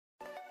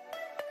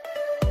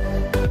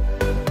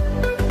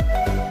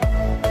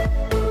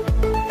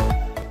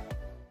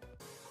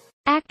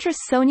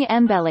Actress Sonia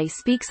Mbele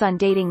speaks on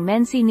dating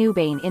Menzi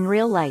Ngubane in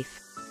real life.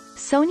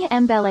 Sonia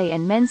Mbele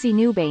and Menzi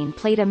Ngubane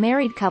played a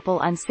married couple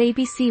on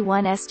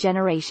Sabc1's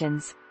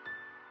Generations.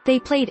 They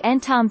played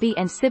Ntombi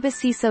and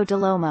Sibusiso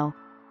Dlomo.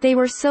 They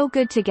were so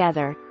good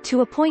together,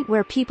 to a point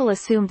where people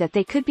assumed that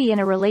they could be in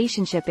a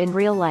relationship in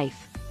real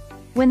life.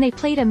 When they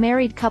played a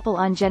married couple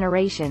on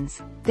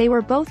Generations, they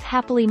were both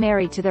happily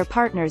married to their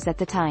partners at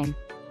the time.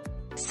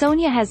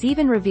 Sonia has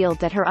even revealed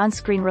that her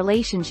on-screen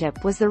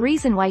relationship was the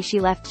reason why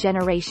she left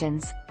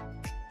Generations.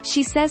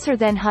 She says her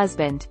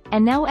then-husband,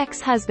 and now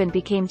ex-husband,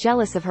 became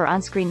jealous of her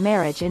on-screen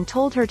marriage and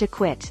told her to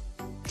quit.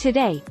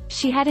 Today,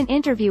 she had an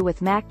interview with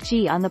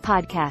Sabc on the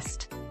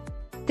podcast.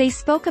 They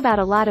spoke about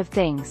a lot of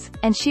things,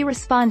 and she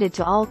responded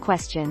to all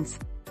questions.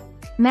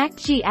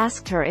 Sabc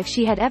asked her if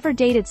she had ever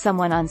dated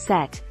someone on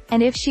set,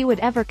 and if she would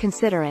ever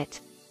consider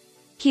it.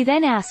 He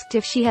then asked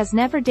if she has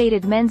never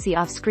dated Menzi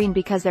off-screen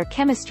because their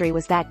chemistry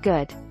was that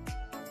good.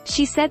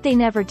 She said they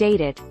never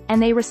dated,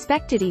 and they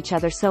respected each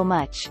other so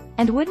much,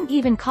 and wouldn't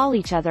even call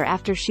each other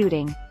after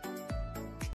shooting.